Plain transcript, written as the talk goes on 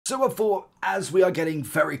So I thought, as we are getting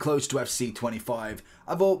very close to FC25,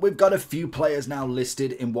 I thought we've got a few players now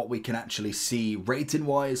listed in what we can actually see rating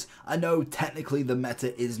wise. I know technically the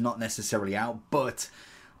meta is not necessarily out, but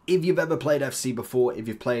if you've ever played FC before, if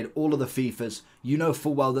you've played all of the FIFAs, you know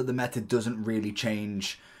full well that the meta doesn't really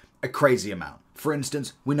change a crazy amount. For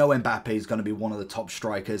instance, we know Mbappe is going to be one of the top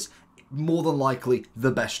strikers, more than likely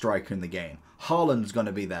the best striker in the game. Haaland's going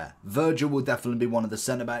to be there. Virgil will definitely be one of the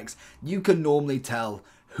centre-backs. You can normally tell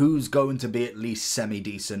who's going to be at least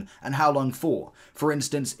semi-decent and how long for. For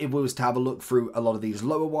instance, if we was to have a look through a lot of these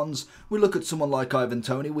lower ones, we look at someone like Ivan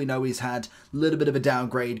Toney. We know he's had a little bit of a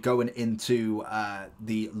downgrade going into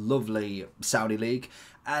the lovely Saudi League,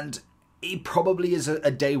 and he probably is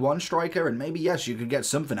a day one striker, and maybe, yes, you could get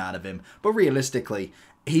something out of him, but realistically,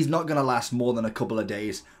 he's not going to last more than a couple of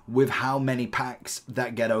days with how many packs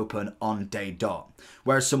that get open on day dot.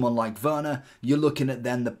 Whereas someone like Werner, you're looking at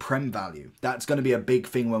then the Prem value. That's going to be a big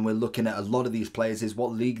thing when we're looking at a lot of these players, is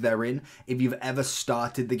what league they're in. If you've ever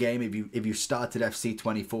started the game, if you started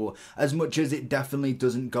FC24, as much as it definitely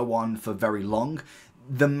doesn't go on for very long,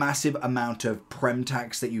 the massive amount of Prem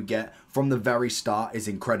tax that you get from the very start is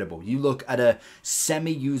incredible. You look at a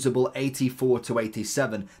semi-usable 84 to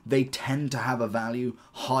 87, they tend to have a value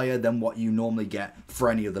higher than what you normally get for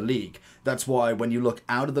any other league. That's why when you look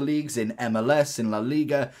out of the leagues in MLS, in La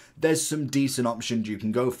Liga, there's some decent options you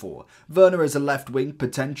can go for. Werner is a left wing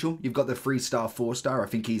potential. You've got the 3-star, 4-star. I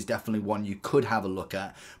think he's definitely one you could have a look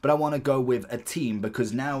at. But I want to go with a team,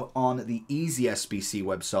 because now on the Easy SBC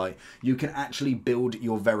website, you can actually build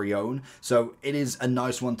your very own. So it is a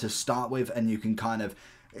nice one to start with, and you can kind of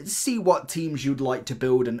see what teams you'd like to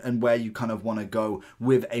build and where you kind of want to go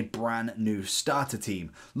with a brand new starter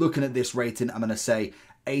team. Looking at this rating, I'm going to say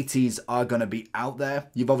 80s are going to be out there.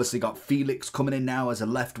 You've obviously got Felix coming in now as a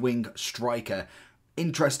left wing striker.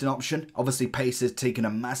 Interesting option. Obviously, pace has taken a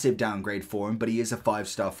massive downgrade for him, but he is a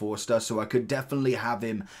 5-star, 4-star, so I could definitely have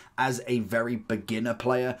him as a very beginner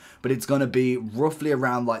player, but it's going to be roughly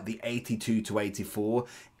around like the 82 to 84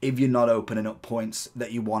 if you're not opening up points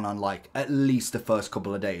that you want on like at least the first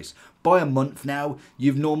couple of days. By a month now,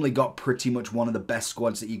 you've normally got pretty much one of the best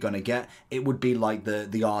squads that you're going to get. It would be like the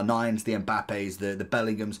R9s, the Mbappes, the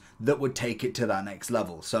Bellinghams that would take it to that next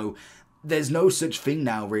level. So there's no such thing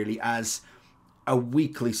now really as a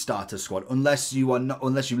weekly starter squad, unless you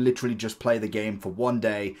literally just play the game for one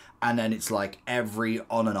day and then it's like every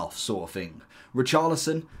on and off sort of thing.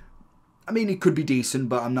 Richarlison, I mean, he could be decent,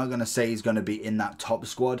 but I'm not going to say he's going to be in that top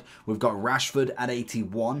squad. We've got Rashford at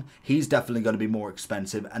 81. He's definitely going to be more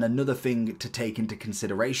expensive. And another thing to take into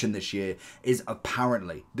consideration this year is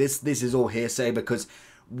apparently, this is all hearsay because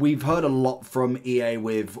we've heard a lot from EA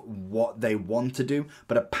with what they want to do,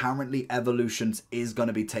 but apparently Evolutions is going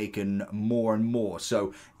to be taken more and more.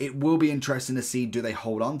 So it will be interesting to see, do they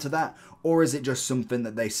hold on to that? Or is it just something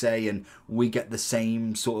that they say and we get the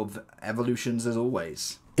same sort of Evolutions as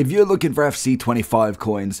always? If you're looking for FC25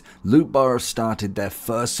 coins, Loot Bar have started their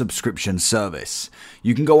first subscription service.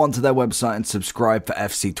 You can go onto their website and subscribe for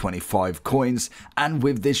FC25 coins, and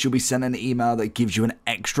with this you'll be sent an email that gives you an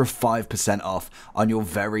extra 5% off on your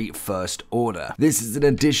very first order. This is in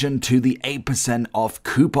addition to the 8% off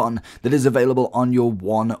coupon that is available on your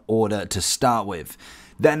one order to start with.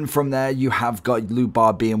 Then from there, you have got Loot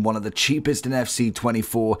Bar being one of the cheapest in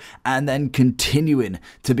FC24 and then continuing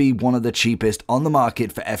to be one of the cheapest on the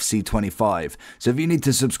market for FC25. So if you need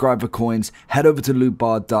to subscribe for coins, head over to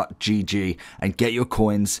lootbar.gg and get your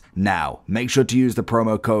coins now. Make sure to use the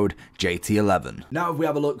promo code JT11. Now if we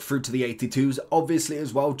have a look through to the 82s, obviously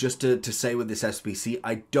as well, just to say with this SBC,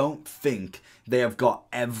 I don't think they have got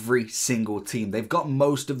every single team. They've got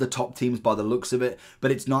most of the top teams by the looks of it,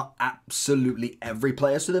 but it's not absolutely every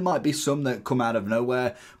player. So there might be some that come out of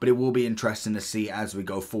nowhere, but it will be interesting to see as we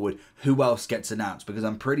go forward who else gets announced, because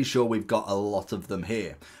I'm pretty sure we've got a lot of them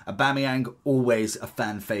here. Aubameyang, always a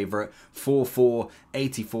fan favourite. 44,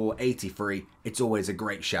 84, 83. It's always a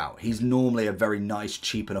great shout. He's normally a very nice,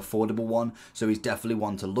 cheap and affordable one, so he's definitely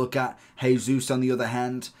one to look at. Jesus, on the other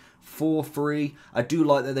hand, 4-3. I do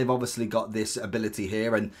like that they've obviously got this ability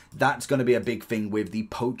here, and that's going to be a big thing with the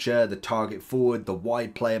poacher, the target forward, the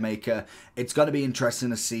wide player maker. It's going to be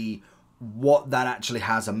interesting to see what that actually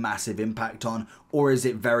has a massive impact on, or is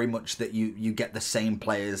it very much that you get the same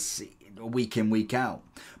players week in, week out.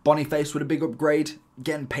 Boniface with a big upgrade.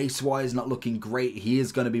 Again, pace-wise, not looking great. He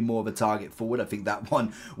is going to be more of a target forward. I think that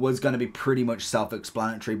one was going to be pretty much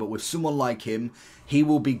self-explanatory. But with someone like him, he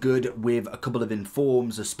will be good with a couple of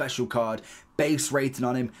informs, a special card. Base rating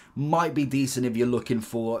on him might be decent if you're looking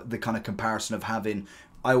for the kind of comparison of having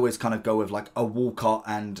I always kind of go with like a Walcott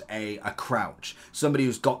and a Crouch. Somebody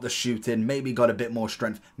who's got the shooting, maybe got a bit more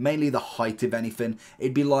strength, mainly the height if anything.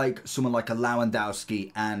 It'd be like someone like a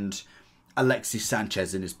Lewandowski and Alexis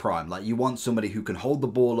Sanchez in his prime. Like, you want somebody who can hold the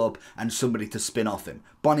ball up and somebody to spin off him.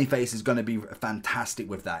 Boniface is going to be fantastic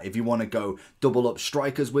with that. If you want to go double up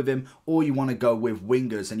strikers with him, or you want to go with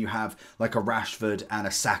wingers and you have like a Rashford and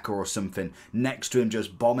a Saka or something next to him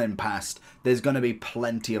just bombing past, there's going to be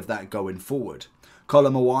plenty of that going forward. Kolo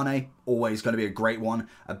Muani, always going to be a great one.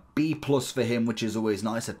 A B+ for him, which is always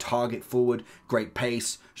nice. A target forward, great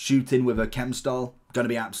pace, shooting with a chem style. Going to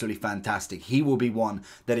be absolutely fantastic. He will be one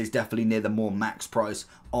that is definitely near the more max price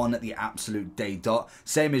on the absolute day dot.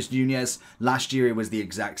 Same as Nunez. Last year it was the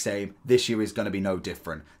exact same. This year is going to be no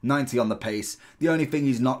different. 90 on the pace. The only thing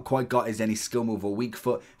he's not quite got is any skill move or weak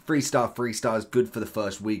foot. 3-star is good for the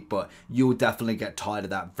first week, but you'll definitely get tired of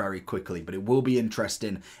that very quickly. But it will be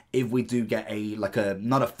interesting if we do get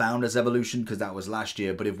not a Founders Evolution, because that was last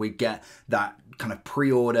year, but if we get that kind of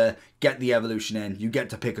pre-order, get the evolution in, you get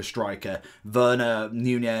to pick a striker. Werner,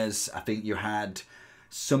 Nunez, I think you had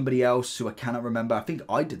somebody else who I cannot remember. I think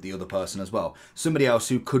I did the other person as well. Somebody else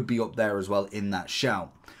who could be up there as well in that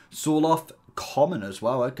shout. Sorloth, common as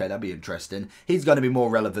well. Okay, that'd be interesting. He's going to be more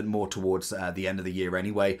relevant more towards the end of the year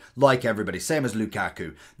anyway. Like everybody, same as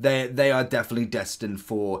Lukaku. They are definitely destined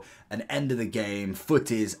for an end of the game,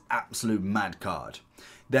 footies, absolute mad card.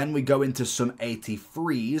 Then we go into some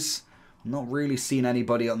 83s. Not really seen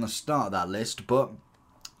anybody on the start of that list, but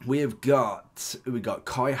we got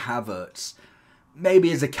Kai Havertz.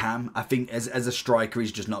 Maybe as a cam. I think as a striker,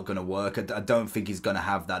 he's just not going to work. I don't think he's going to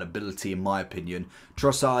have that ability, in my opinion.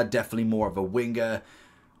 Trossard, definitely more of a winger.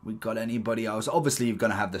 We got anybody else? Obviously, you're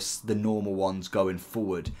going to have the normal ones going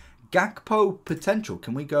forward. Gakpo, potential.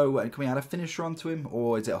 Can we add a finisher onto him?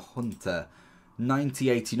 Or is it a Hunter?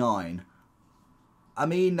 90-89. I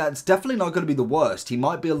mean, that's definitely not going to be the worst. He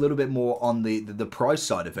might be a little bit more on the price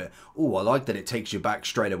side of it. Oh, I like that it takes you back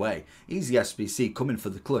straight away. Easy SBC coming for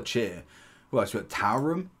the clutch here. Who else? We got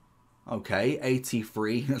Taurum. Okay,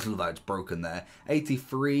 83. I love that it's broken there.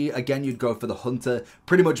 83. Again, you'd go for the Hunter.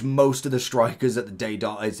 Pretty much most of the strikers at the day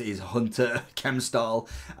dot is Hunter chem style.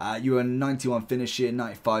 You are 91 finish here,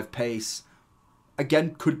 95 pace.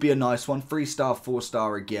 Again, could be a nice one. 3-star,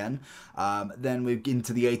 4-star again. Then we're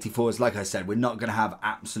into the 84s. Like I said, we're not going to have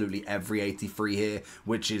absolutely every 83 here,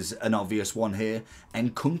 which is an obvious one here.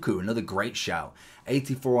 And Nkunku, another great shout.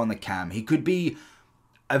 84 on the cam. He could be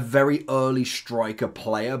a very early striker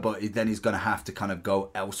player, but then he's going to have to kind of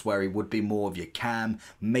go elsewhere. He would be more of your cam,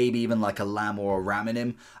 maybe even like a Lam or a Ram in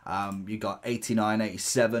him. You got 89,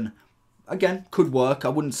 87. Again, could work. I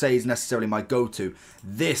wouldn't say he's necessarily my go-to.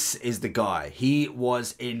 This is the guy. He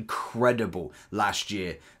was incredible last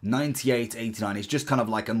year. 98, 89. He's just kind of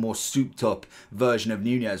like a more souped-up version of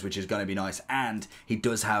Nunez, which is going to be nice. And he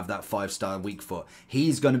does have that 5-star weak foot.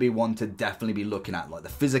 He's going to be one to definitely be looking at. Like, the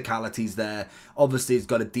physicality's there. Obviously, he's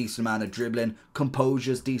got a decent amount of dribbling.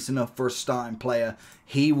 Composure's decent enough for a starting player.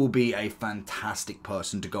 He will be a fantastic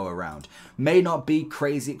person to go around. May not be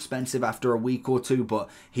crazy expensive after a week or two, but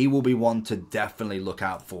he will be one to definitely look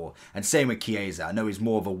out for. And same with Chiesa. I know he's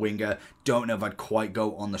more of a winger. Don't know if I'd quite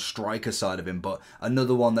go on the striker side of him, but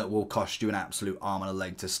another one that will cost you an absolute arm and a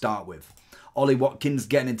leg to start with. Ollie Watkins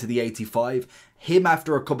getting into the 85. Him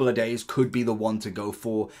after a couple of days could be the one to go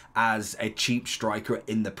for as a cheap striker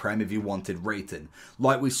in the Prem if you wanted rating.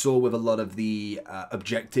 Like we saw with a lot of the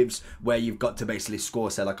objectives where you've got to basically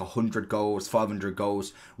score, say, like 100 goals, 500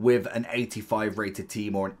 goals with an 85 rated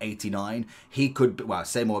team or an 89. He could, well,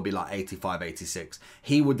 same would be like 85, 86.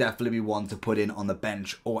 He would definitely be one to put in on the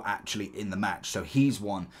bench or actually in the match. So he's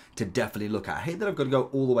one to definitely look at. I hate that I've got to go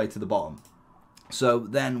all the way to the bottom. So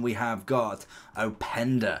then we have got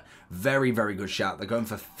Openda. Very, very good shout. They're going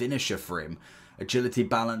for finisher for him. Agility,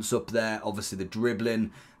 balance up there. Obviously the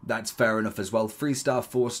dribbling, that's fair enough as well. 3-star,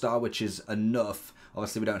 4-star, which is enough.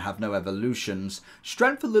 Obviously we don't have no evolutions.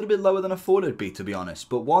 Strength a little bit lower than I thought it'd be, to be honest.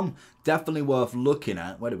 But one definitely worth looking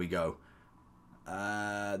at. Where do we go?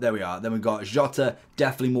 There we are. Then we've got Jota.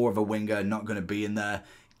 Definitely more of a winger. Not going to be in there.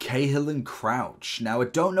 Cahill and Crouch. Now I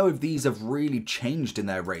don't know if these have really changed in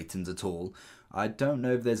their ratings at all. I don't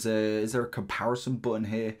know if there's is there a comparison button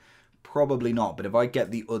here? Probably not, but if I get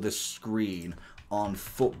the other screen on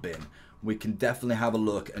Futbin, we can definitely have a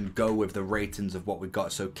look and go with the ratings of what we've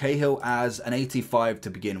got. So Cahill as an 85 to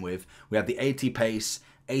begin with. We have the 80 pace,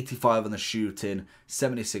 85 on the shooting,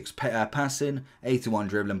 76 passing, 81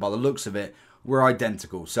 dribbling. By the looks of it, were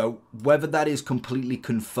identical. So whether that is completely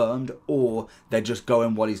confirmed or they're just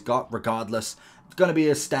going what he's got, regardless, it's going to be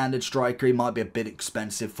a standard striker. He might be a bit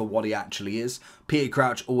expensive for what he actually is. Peter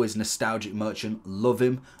Crouch, always nostalgic merchant. Love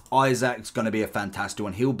him. Isaac's going to be a fantastic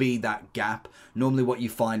one. He'll be that gap. Normally what you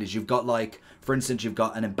find is you've got, like, for instance, you've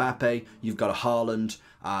got an Mbappe, you've got a Haaland.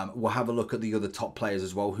 We'll have a look at the other top players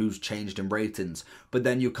as well, who's changed in ratings. But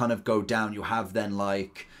then you kind of go down. You have then,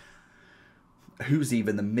 like, who's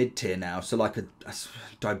even the mid-tier now? So, like, a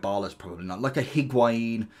Dybala's probably not. Like a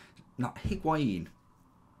Higuain. Not Higuain.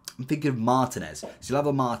 I'm thinking of Martinez. So you'll have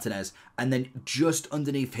a Martinez, and then just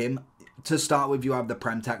underneath him, to start with, you have the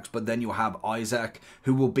Prem tax, but then you'll have Isaac,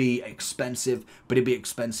 who will be expensive, but he'll be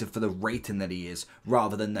expensive for the rating that he is,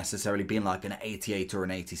 rather than necessarily being like an 88 or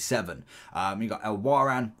an 87. You got El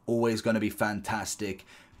Waran, always going to be fantastic.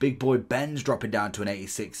 Big boy Ben's dropping down to an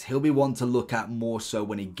 86. He'll be one to look at more so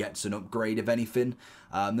when he gets an upgrade, if anything.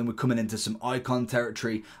 Then we're coming into some icon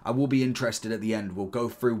territory. I will be interested at the end. We'll go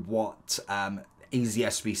through what Easy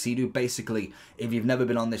SBC do. Basically, if you've never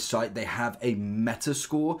been on this site, they have a meta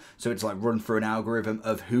score. So it's like run through an algorithm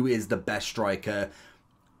of who is the best striker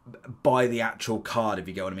by the actual card, if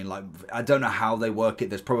you get what I mean. Like, I don't know how they work it.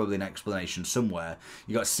 There's probably an explanation somewhere.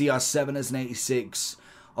 You got CR7 as an 86.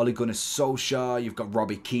 Ole Gunnar Solskjaer. You've got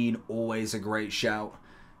Robbie Keane, always a great shout.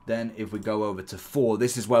 Then if we go over to 4,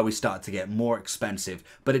 this is where we start to get more expensive,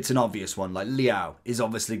 but it's an obvious one. Like Liao is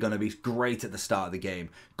obviously going to be great at the start of the game.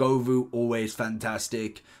 Govou, always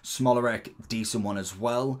fantastic. Smolarek, decent one as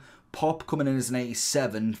well. Pop coming in as an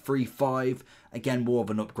 87, 3-5. Again, more of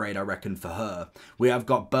an upgrade, I reckon, for her. We have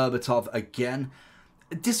got Berbatov again.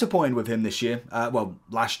 Disappointed with him this year. Well,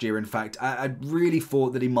 last year, in fact. I really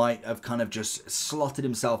thought that he might have kind of just slotted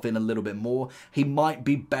himself in a little bit more. He might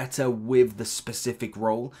be better with the specific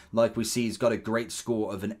role. Like we see, he's got a great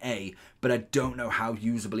score of an A, but I don't know how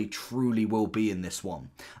usable he truly will be in this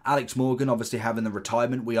one. Alex Morgan, obviously having the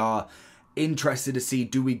retirement. We are interested to see,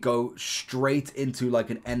 do we go straight into like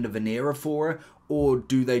an end of an era for her, or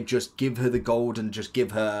do they just give her the gold and just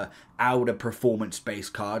give her outer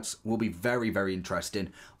performance-based cards? Will be very, very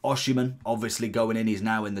interesting. Oshiman, obviously going in. He's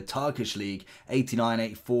now in the Turkish League. 89,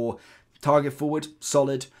 84. Target forward,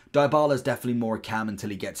 solid. Dybala's definitely more a cam until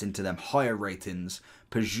he gets into them higher ratings.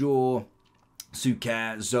 Peugeot,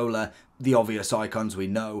 Suker, Zola, the obvious icons we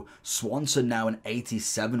know. Swanson now an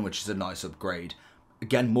 87, which is a nice upgrade.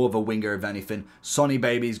 Again, more of a winger, if anything. Sonny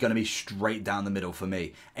Baby is going to be straight down the middle for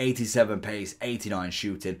me. 87 pace, 89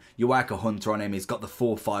 shooting. You whack a Hunter on him. He's got the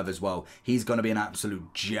 4-5 as well. He's going to be an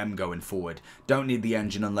absolute gem going forward. Don't need the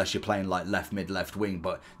engine unless you're playing like left mid, left wing.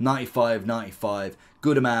 But 95, 95.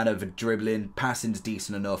 Good amount of dribbling. Passing's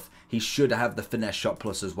decent enough. He should have the finesse shot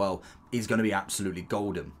plus as well. He's going to be absolutely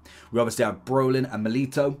golden. We obviously have Brolin and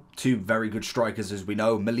Milito, two very good strikers as we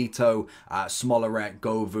know. Milito, Smolarek,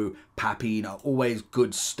 Govou, Papin are always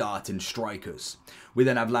good starting strikers. We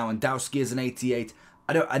then have Lewandowski as an 88.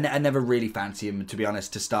 I never really fancy him, to be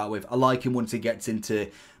honest, to start with. I like him once he gets into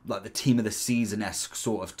like the team of the season-esque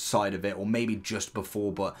sort of side of it, or maybe just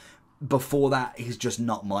before, but before that, he's just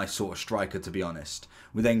not my sort of striker, to be honest.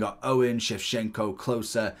 We then got Owen, Shevchenko,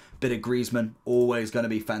 Closer, bit of Griezmann, always going to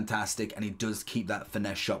be fantastic, and he does keep that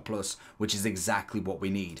finesse shot plus, which is exactly what we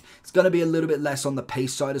need. It's going to be a little bit less on the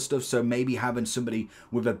pace side of stuff, so maybe having somebody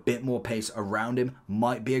with a bit more pace around him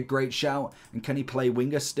might be a great shout. And can he play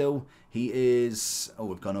winger still? He is... Oh,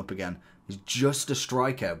 we've gone up again. He's just a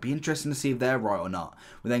striker. It'd be interesting to see if they're right or not.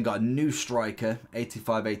 We then got a new striker,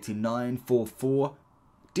 85, 89, 4-4.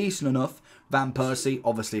 Decent enough. Van Persie,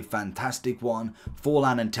 obviously a fantastic one.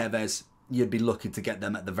 Forlan and Tevez, you'd be lucky to get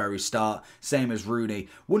them at the very start. Same as Rooney.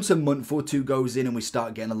 Once a month or two goes in and we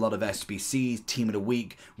start getting a lot of SBCs, team of the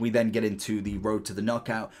week, we then get into the road to the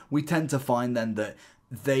knockout. We tend to find then that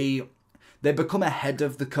they become ahead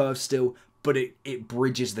of the curve still, but it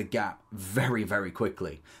bridges the gap very, very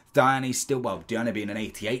quickly. Diane's still, well, Diane being an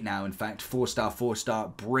 88 now, in fact.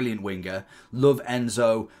 4-star, brilliant winger. Love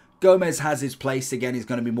Enzo. Gomez has his place. Again, he's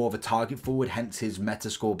going to be more of a target forward, hence his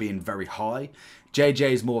meta score being very high.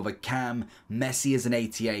 JJ is more of a cam. Messi is an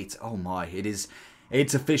 88. Oh my,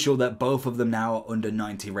 it's official that both of them now are under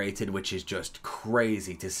 90 rated, which is just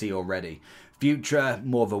crazy to see already. Future,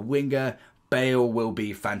 more of a winger. Bale will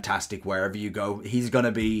be fantastic wherever you go. He's going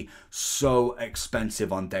to be so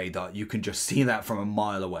expensive on day dot. You can just see that from a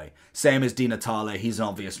mile away. Same as Di Natale. He's an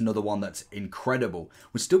obvious another one that's incredible.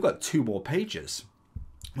 We've still got 2 more pages.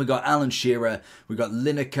 We got Alan Shearer, we got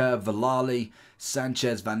Lineker, Villali,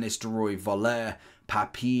 Sanchez, Van Nistelrooy, Voller,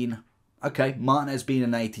 Papin. Okay, Martinez being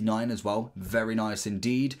an 89 as well. Very nice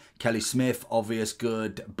indeed. Kelly Smith, obvious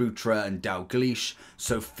good. Butra and Dalglish.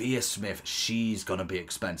 Sophia Smith, she's going to be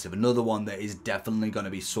expensive. Another one that is definitely going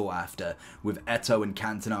to be sought after with Eto and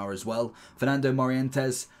Cantona as well. Fernando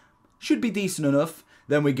Morientes should be decent enough.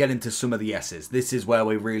 Then we get into some of the S's. This is where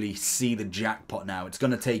we really see the jackpot now. It's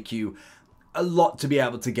going to take you a lot to be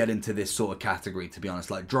able to get into this sort of category, to be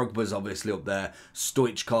honest. Like, Drogba's obviously up there.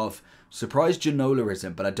 Stoichkov. Surprised Ginola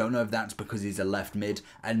isn't, but I don't know if that's because he's a left mid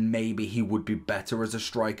and maybe he would be better as a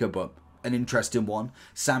striker, but an interesting one.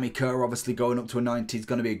 Sammy Kerr obviously going up to a 90 is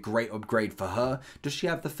going to be a great upgrade for her. Does she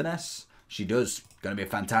have the finesse? She does. Going to be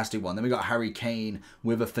a fantastic one. Then we got Harry Kane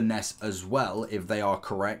with a finesse as well, if they are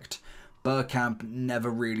correct. Bergkamp, never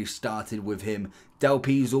really started with him. Del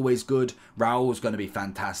P's always good. Raul's going to be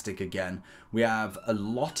fantastic again. We have a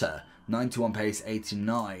Lotta, 91 pace,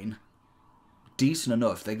 89. Decent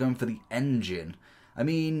enough. They're going for the engine. I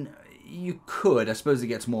mean, you could. I suppose it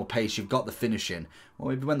gets more pace. You've got the finishing. Well,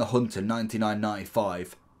 maybe when the Hunter,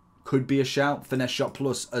 99.95. Could be a shout. Finesse shot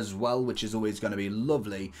plus as well, which is always going to be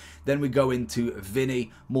lovely. Then we go into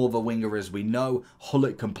Vinny, more of a winger as we know.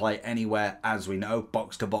 Hullet can play anywhere as we know.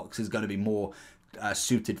 Box to box is going to be more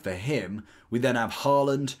suited for him. We then have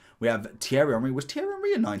Haaland. We have Thierry Henry. Was Thierry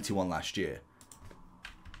Henry a 91 last year?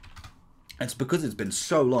 It's because it's been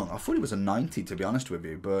so long. I thought he was a 90, to be honest with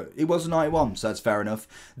you, but he was a 91, so that's fair enough.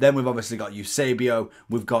 Then we've obviously got Eusebio.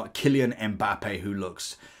 We've got Kylian Mbappe, who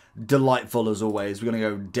looks delightful as always. We're going to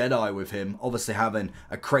go Deadeye with him. Obviously having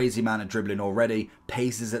a crazy amount of dribbling already.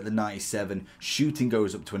 Pace is at the 97. Shooting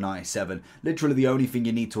goes up to a 97. Literally the only thing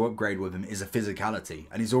you need to upgrade with him is a physicality.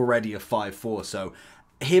 And he's already a 5'4", so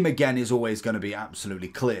him again is always going to be absolutely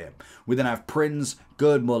clear. We then have Prince,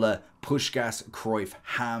 Gerd Muller, Puskás, Cruyff,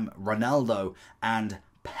 Ham, Ronaldo, and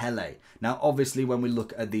Pele. Now, obviously, when we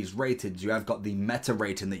look at these ratings, you have got the meta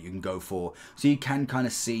rating that you can go for. So you can kind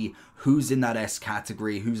of see who's in that S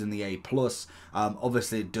category, who's in the A+.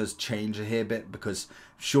 Obviously, it does change a hair bit because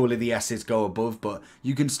surely the S's go above, but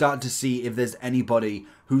you can start to see if there's anybody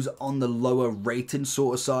who's on the lower rating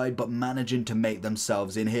sort of side, but managing to make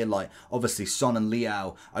themselves in here. Like, obviously, Son and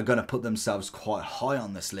Leao are going to put themselves quite high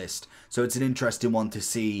on this list. So it's an interesting one to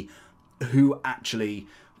see who actually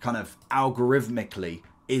kind of algorithmically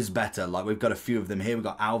is better. Like, we've got a few of them here. We've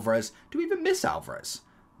got Alvarez. Do we even miss Alvarez?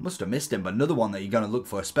 Must have missed him, but another one that you're going to look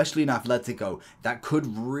for, especially in Atletico, that could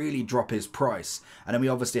really drop his price. And then we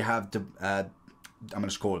obviously have, I'm going to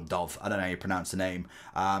just call him Dov. I don't know how you pronounce the name.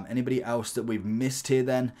 Anybody else that we've missed here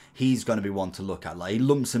then? He's going to be one to look at. Like, he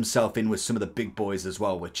lumps himself in with some of the big boys as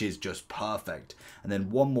well, which is just perfect. And then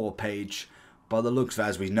one more page. By the looks of it,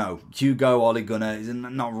 as we know, Hugo Ole Gunnar is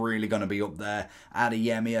not really going to be up there.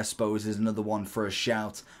 Adeyemi, I suppose, is another one for a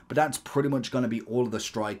shout. But that's pretty much going to be all of the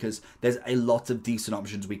strikers. There's a lot of decent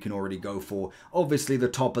options we can already go for. Obviously, the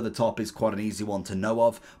top of the top is quite an easy one to know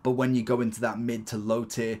of. But when you go into that mid to low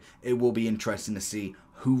tier, it will be interesting to see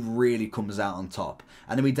who really comes out on top.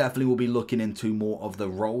 And then we definitely will be looking into more of the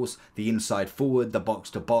roles, the inside forward, the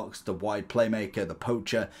box to box, the wide playmaker, the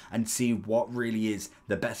poacher, and see what really is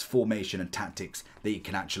the best formation and tactics that you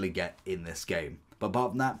can actually get in this game. But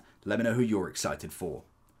apart from that, let me know who you're excited for.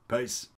 Peace.